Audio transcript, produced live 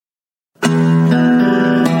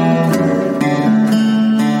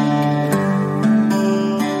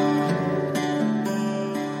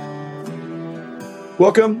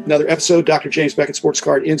Welcome, another episode, Dr. James Beckett Sports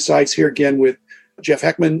Card Insights, here again with Jeff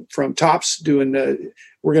Heckman from Topps. We're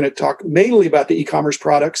going to talk mainly about the e-commerce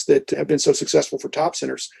products that have been so successful for Topps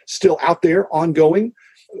and are still out there, ongoing,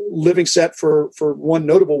 living set for one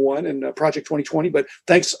notable one in Project 2020. But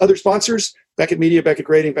thanks other sponsors, Beckett Media, Beckett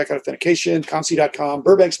Grading, Beckett Authentication, ComC.com,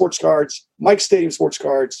 Burbank Sports Cards, Mike Stadium Sports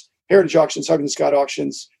Cards, Heritage Auctions, Huggins Scott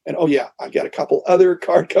Auctions, and I've got a couple other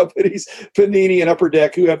card companies, Panini and Upper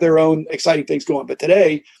Deck, who have their own exciting things going. But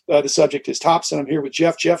today, the subject is Topps, and I'm here with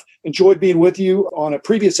Jeff. Jeff, enjoyed being with you on a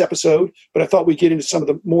previous episode, but I thought we'd get into some of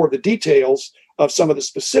the more of the details of some of the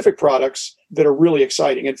specific products that are really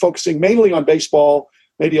exciting and focusing mainly on baseball.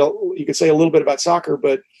 Maybe you could say a little bit about soccer,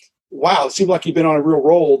 but wow, it seemed like you've been on a real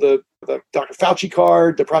roll. The Dr. Fauci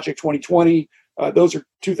card, the Project 2020, those are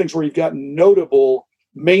two things where you've gotten notable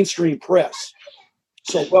mainstream press.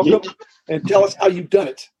 So welcome and tell us how you've done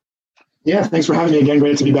it. Yeah, thanks for having me again.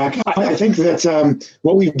 Great to be back. I think that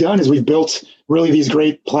what we've done is we've built really these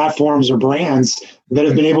great platforms or brands that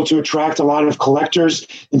have been able to attract a lot of collectors,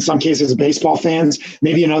 in some cases baseball fans,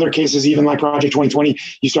 maybe in other cases, even like Project 2020,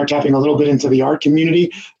 you start tapping a little bit into the art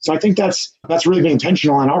community. So I think that's really been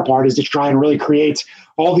intentional on our part, is to try and really create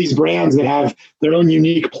all these brands that have their own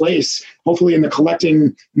unique place, hopefully in the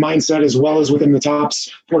collecting mindset as well as within the Topps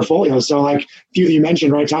portfolio. So like a few that you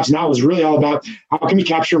mentioned, right? Topps Now is really all about how can we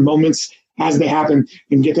capture moments as they happen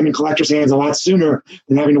and get them in collectors' hands a lot sooner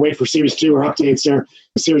than having to wait for Series 2 or updates or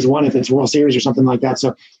Series 1 if it's World Series or something like that.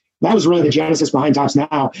 So that was really the genesis behind Topps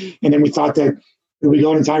Now. And then we thought that we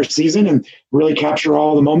go an entire season and really capture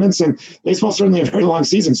all the moments. And baseball's certainly a very long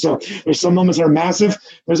season. So there's some moments that are massive.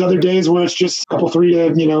 There's other days where it's just a couple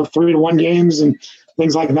 3-1 games and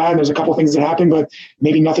things like that. And there's a couple things that happen, but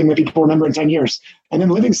maybe nothing that people remember in 10 years. And then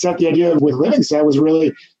Living Set, the idea with Living Set was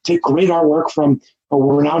really take great artwork from a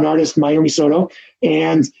renowned artist, Mayumi Soto,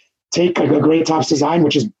 and take a great Topps design,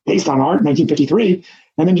 which is based on art, 1953,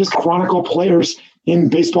 and then just chronicle players in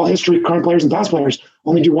baseball history, current players and past players.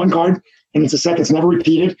 Only do one card, and it's a set that's never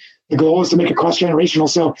repeated. The goal is to make it cross-generational.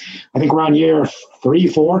 So I think we're on year 3,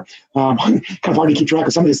 4. Kind of hard to keep track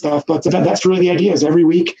of some of this stuff, but that's really the idea, is every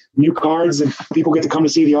week, new cards, and people get to come to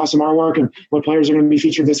see the awesome artwork and what players are going to be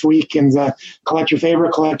featured this week, and collect your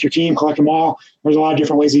favorite, collect your team, collect them all. There's a lot of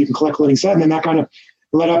different ways that you can collect Living Set. And then that kind of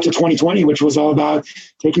led up to 2020, which was all about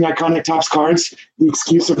taking iconic Topps cards, the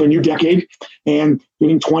excuse of a new decade, and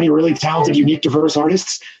getting 20 really talented, unique, diverse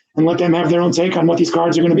artists, and let them have their own take on what these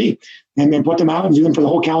cards are going to be, and then put them out and do them for the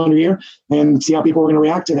whole calendar year and see how people are going to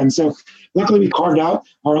react to them. So luckily we carved out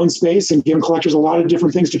our own space and given collectors a lot of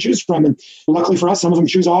different things to choose from. And luckily for us, some of them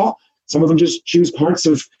choose all, some of them just choose parts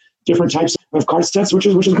of different types of card sets, which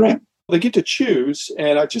is great. They get to choose,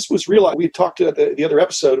 and I just was realizing, we talked to the other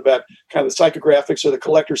episode about kind of the psychographics or the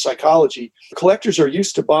collector psychology. Collectors are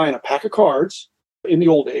used to buying a pack of cards in the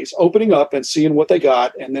old days, opening up and seeing what they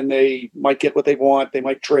got, and then they might get what they want. They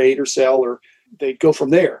might trade or sell, or they go from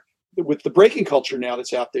there. With the breaking culture now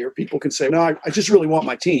that's out there, people can say, no, I just really want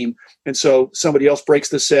my team. And so somebody else breaks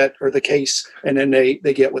the set or the case, and then they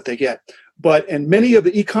get what they get. And many of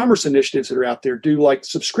the e-commerce initiatives that are out there do like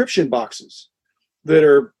subscription boxes that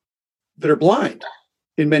are blind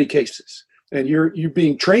in many cases. And you're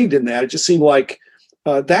being trained in that. It just seemed like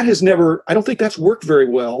that has never, I don't think that's worked very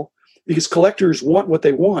well, because collectors want what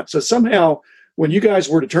they want. So somehow when you guys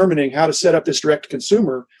were determining how to set up this direct to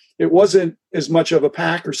consumer, it wasn't as much of a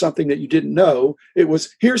pack or something that you didn't know. It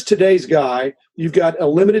was, here's today's guy. You've got a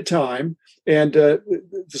limited time, and the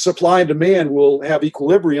supply and demand will have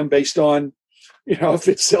equilibrium based on, if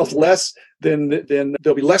it sells less, then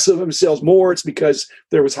there'll be less of them. If it sells more, it's because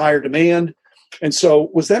there was higher demand. And so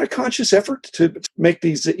was that a conscious effort to make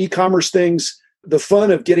these e-commerce things the fun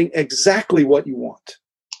of getting exactly what you want?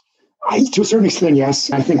 To a certain extent,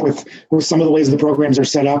 yes. I think with some of the ways the programs are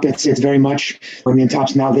set up, it's very much, in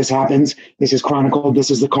Topps Now, this happens. This is chronicled. This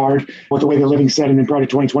is the card. With the way the Living Set and then Project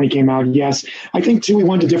 2020 came out, yes. I think, too, we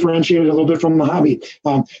wanted to differentiate it a little bit from the hobby.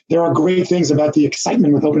 There are great things about the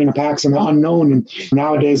excitement with opening a packs and the unknown. And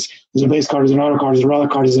nowadays, there's a base card, there's an auto card, there's a relic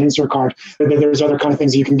card, there's an insert card. There's other kind of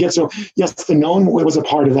things that you can get. So, yes, the known was a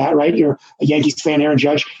part of that, right? You're a Yankees fan, Aaron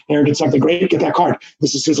Judge. Aaron did something great. Get that card.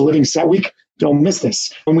 This is his Living Set week. Don't miss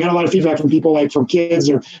this. And we had a lot of feedback from people, like from kids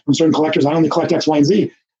or from certain collectors. I only collect X, Y, and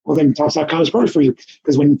Z. Well, then Topps.com is perfect for you,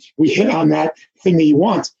 because when we hit on that thing that you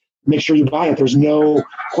want, make sure you buy it. There's no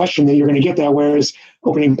question that you're going to get that. Whereas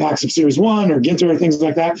opening packs of Series 1 or Ginter or things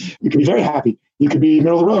like that, you could be very happy. You could be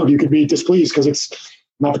middle of the road. You could be displeased because it's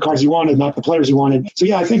not the cards you wanted, not the players you wanted. So,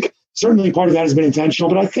 yeah, I think certainly part of that has been intentional.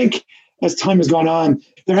 But I think as time has gone on,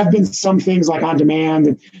 there have been some things like On Demand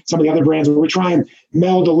and some of the other brands where we try and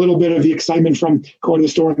meld a little bit of the excitement from going to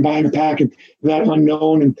the store and buying a pack and that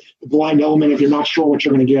unknown and the blind element if you're not sure what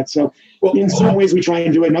you're going to get. So in certain ways we try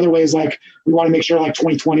and do it. In other ways, like we want to make sure like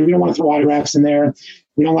 2020, we don't want to throw autographs in there.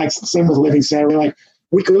 We don't like, same with Living Set. We're like,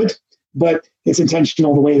 we could, but it's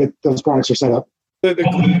intentional the way that those products are set up. The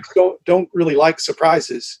clients don't really like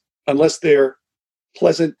surprises unless they're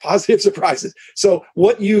pleasant, positive surprises. So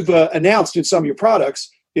what you've announced in some of your products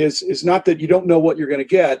is not that you don't know what you're going to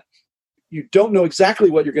get. You don't know exactly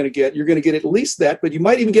what you're going to get. You're going to get at least that, but you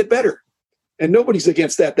might even get better. And nobody's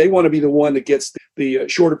against that. They want to be the one that gets the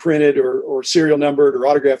shorter printed or serial numbered or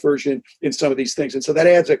autographed version in some of these things. And so that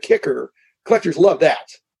adds a kicker. Collectors love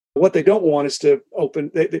that. What they don't want is to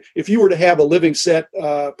open. If you were to have a Living Set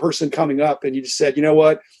person coming up and you just said, you know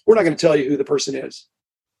what, we're not going to tell you who the person is.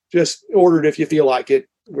 Just order it if you feel like it.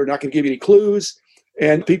 We're not going to give you any clues.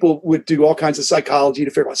 And people would do all kinds of psychology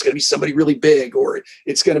to figure out it's going to be somebody really big, or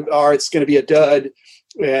it's going to be a dud.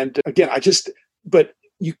 And again, but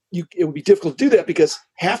it would be difficult to do that because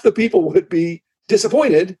half the people would be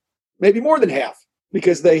disappointed, maybe more than half,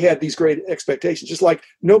 because they had these great expectations. Just like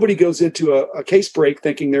nobody goes into a case break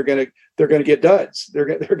thinking they're going to get duds. They're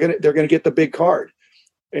going to get the big card.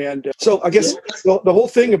 And so I guess the whole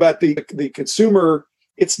thing about the consumer,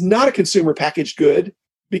 it's not a consumer packaged good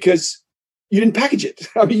because you didn't package it.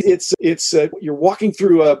 I mean, it's you're walking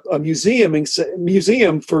through a museum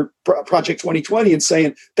for Project 2020 and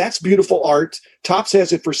saying, that's beautiful art. Topps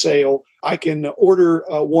has it for sale. I can order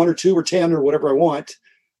 1 or 2 or 10 or whatever I want.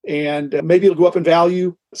 And maybe it'll go up in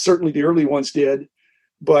value. Certainly the early ones did.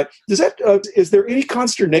 But is there any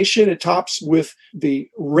consternation at Topps with the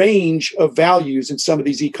range of values in some of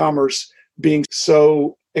these e-commerce being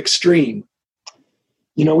so extreme?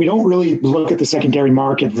 You know, we don't really look at the secondary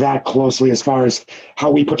market that closely as far as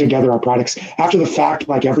how we put together our products. After the fact,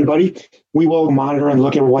 like everybody, we will monitor and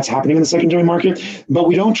look at what's happening in the secondary market, but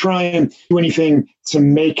we don't try and do anything to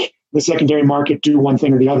make the secondary market do one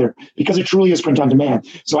thing or the other, because it truly is print on demand.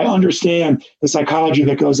 So I understand the psychology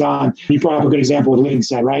that goes on. You brought up a good example with Living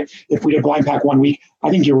Set, right? If we did blind pack 1 week, I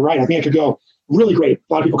think you're right. I think it could go really great.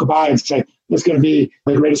 A lot of people could buy and say, it's going to be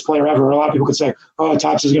the greatest player ever. Or a lot of people could say, oh,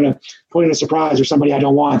 Topps is going to put in a surprise or somebody I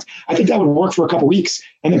don't want. I think that would work for a couple of weeks.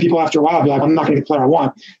 And then people after a while be like, I'm not going to get the player I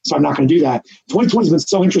want, so I'm not going to do that. 2020 has been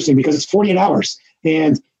so interesting because it's 48 hours.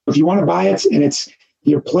 And if you want to buy it and it's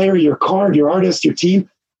your player, your card, your artist, your team,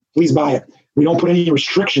 please buy it. We don't put any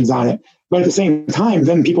restrictions on it. But at the same time,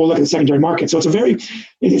 then people look at the secondary market. So it's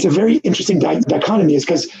a very interesting dichotomy, is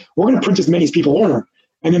because we're going to print as many as people order.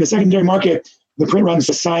 And then the secondary market, the print runs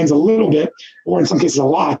assigns a little bit, or in some cases a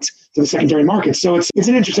lot, to the secondary market. So it's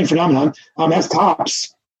an interesting phenomenon. As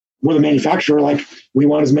Topps, we're the manufacturer, like we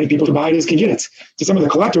want as many people to buy it as can get it. To some of the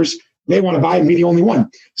collectors, they want to buy it and be the only one.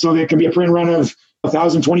 So there can be a print run of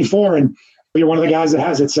 1,024 and you're one of the guys that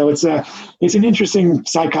has it. So it's an interesting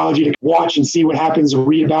psychology to watch and see what happens,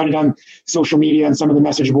 read about it on social media and some of the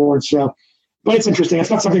message boards. So, but it's interesting. It's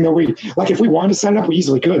not something that if we wanted to set it up, we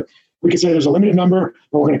easily could. We could say there's a limited number,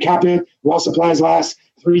 but we're going to cap it while supplies last,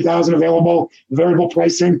 3,000 available, variable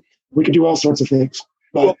pricing. We could do all sorts of things.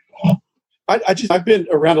 But I've been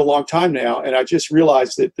around a long time now, and I just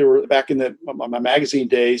realized that there were, back in my magazine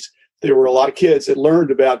days, there were a lot of kids that learned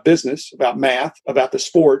about business, about math, about the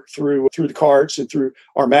sport through the cards and through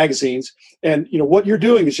our magazines. And what you're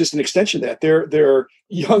doing is just an extension of that. There are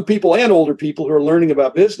young people and older people who are learning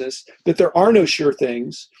about business, that there are no sure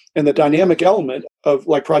things, and the dynamic element of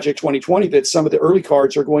like Project 2020, that some of the early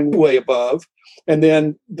cards are going way above. And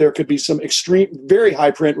then there could be some extreme, very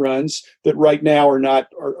high print runs that right now are not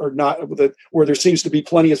where there seems to be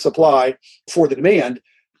plenty of supply for the demand.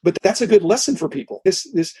 But that's a good lesson for people.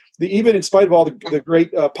 Even in spite of all the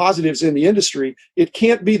great positives in the industry, it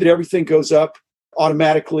can't be that everything goes up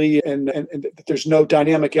automatically and that there's no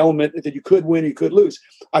dynamic element that you could win, you could lose.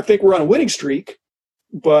 I think we're on a winning streak,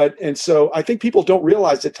 and so I think people don't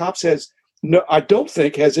realize that Topps has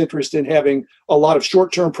interest in having a lot of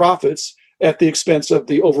short-term profits at the expense of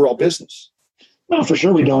the overall business. No, for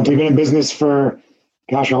sure we don't. We've been in business for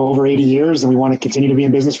over 80 years, and we want to continue to be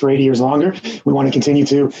in business for 80 years longer. We want to continue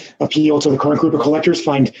to appeal to the current group of collectors,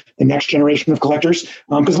 find the next generation of collectors,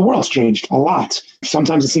 because the world's changed a lot.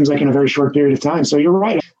 Sometimes it seems like in a very short period of time. So you're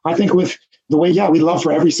right. I think with the way, we love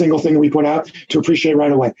for every single thing that we put out to appreciate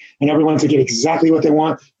right away, and everyone to get exactly what they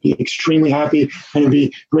want, be extremely happy, and it'd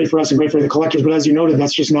be great for us and great for the collectors. But as you noted,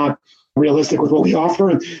 that's just not realistic with what we offer,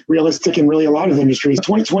 and realistic in really a lot of industries.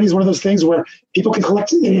 2020 is one of those things where people can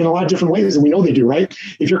collect in a lot of different ways, and we know they do, right?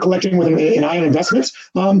 If you're collecting with an eye on investments,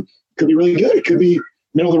 could be really good. It could be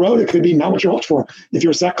middle of the road. It could be not what you hoped for. If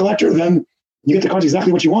you're a set collector, then you get the cards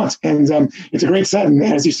exactly what you want. And it's a great set. And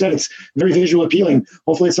as you said, it's very visual appealing.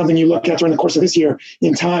 Hopefully it's something you look at during the course of this year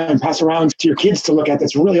in time, pass around to your kids to look at.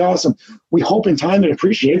 That's really awesome. We hope in time it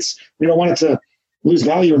appreciates. We don't want it to lose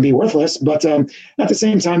value and be worthless. But at the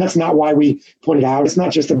same time, that's not why we put it out. It's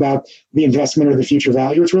not just about the investment or the future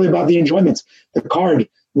value. It's really about the enjoyment, the card,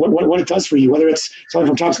 what it does for you, whether it's something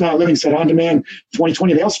from Topps Now, Living Set, On Demand,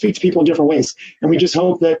 2020. They all speak to people in different ways. And we just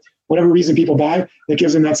hope that whatever reason people buy, that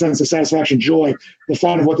gives them that sense of satisfaction, joy, the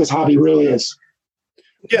fun of what this hobby really is.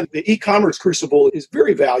 Again, the e-commerce crucible is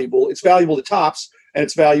very valuable. It's valuable to Topps, and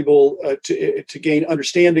it's valuable to gain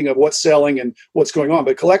understanding of what's selling and what's going on.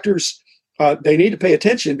 But collectors, they need to pay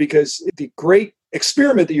attention, because the great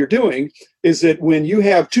experiment that you're doing is that when you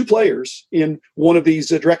have two players in one of these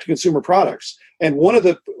direct-to-consumer products, and one of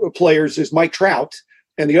the players is Mike Trout,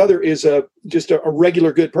 and the other is just a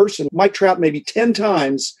regular good person, Mike Trout may be 10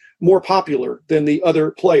 times more popular than the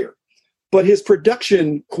other player, but his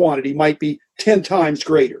production quantity might be 10 times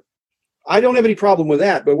greater. I don't have any problem with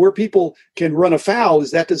that, but where people can run afoul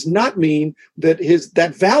is that does not mean that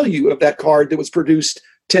that value of that card that was produced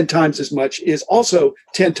 10 times as much is also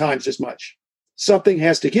 10 times as much. Something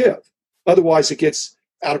has to give. Otherwise, it gets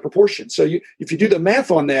out of proportion. So if you do the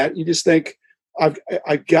math on that, you just think,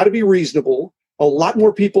 I've got to be reasonable. A lot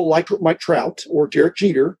more people like Mike Trout or Derek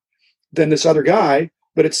Jeter than this other guy.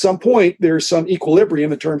 But at some point, there's some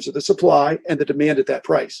equilibrium in terms of the supply and the demand at that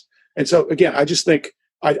price. And so, again, I just think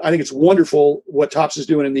I think it's wonderful what Topps is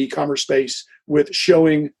doing in the e-commerce space with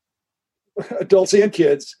showing adults and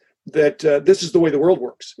kids that this is the way the world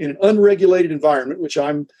works. In an unregulated environment, which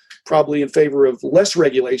I'm probably in favor of less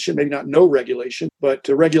regulation, maybe not no regulation, but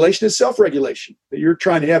regulation is self-regulation. You're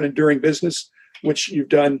trying to have an enduring business, which you've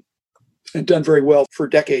done and done very well for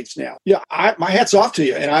decades now. Yeah, my hat's off to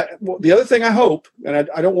you. And the other thing I hope, and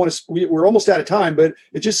I don't want to, we're almost out of time, but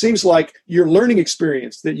it just seems like your learning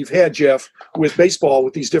experience that you've had, Jeff, with baseball,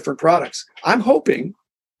 with these different products, I'm hoping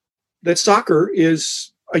that soccer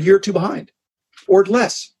is a year or two behind or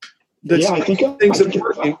less. I think things that are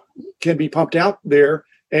working can be pumped out there,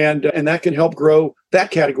 and that can help grow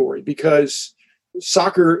that category, because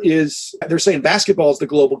soccer is, they're saying basketball is the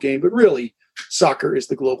global game, but really soccer is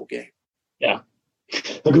the global game. Yeah.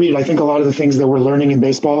 Agreed. I think a lot of the things that we're learning in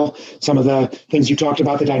baseball, some of the things you talked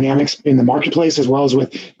about, the dynamics in the marketplace, as well as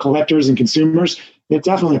with collectors and consumers, it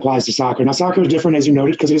definitely applies to soccer. Now, soccer is different, as you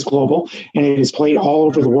noted, because it is global and it is played all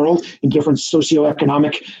over the world in different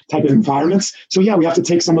socioeconomic type of environments. So, yeah, we have to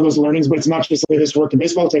take some of those learnings, but it's not just the way this worked in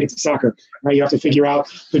baseball, take it to soccer, right? You have to figure out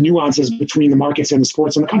the nuances between the markets and the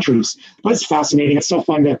sports and the countries. But it's fascinating. It's so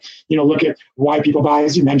fun to, look at why people buy,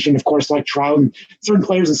 as you mentioned, of course, like Trout and certain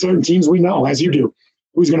players and certain teams we know, as you do,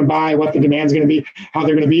 who's going to buy, what the demand's going to be, how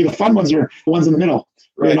they're going to be. The fun ones are the ones in the middle.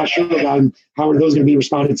 We're not sure about how are those going to be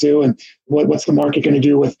responded to, and what's the market going to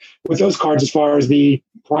do with those cards as far as the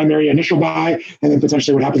primary initial buy, and then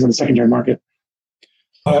potentially what happens in the secondary market.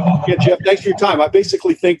 Jeff, thanks for your time. I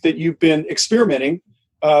basically think that you've been experimenting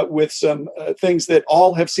with some things that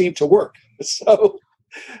all have seemed to work. So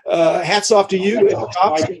hats off to you.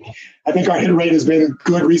 I think our hit rate has been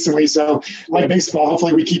good recently. So like baseball,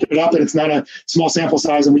 hopefully we keep it up and it's not a small sample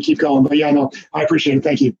size and we keep going. But yeah, no, I appreciate it.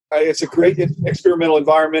 Thank you. It's a great experimental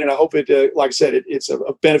environment. And I hope it, like I said, it's a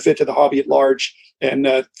benefit to the hobby at large.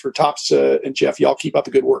 And for Topps and Jeff, y'all keep up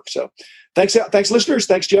the good work. So thanks listeners.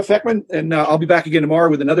 Thanks, Jeff Heckman. And I'll be back again tomorrow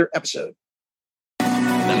with another episode.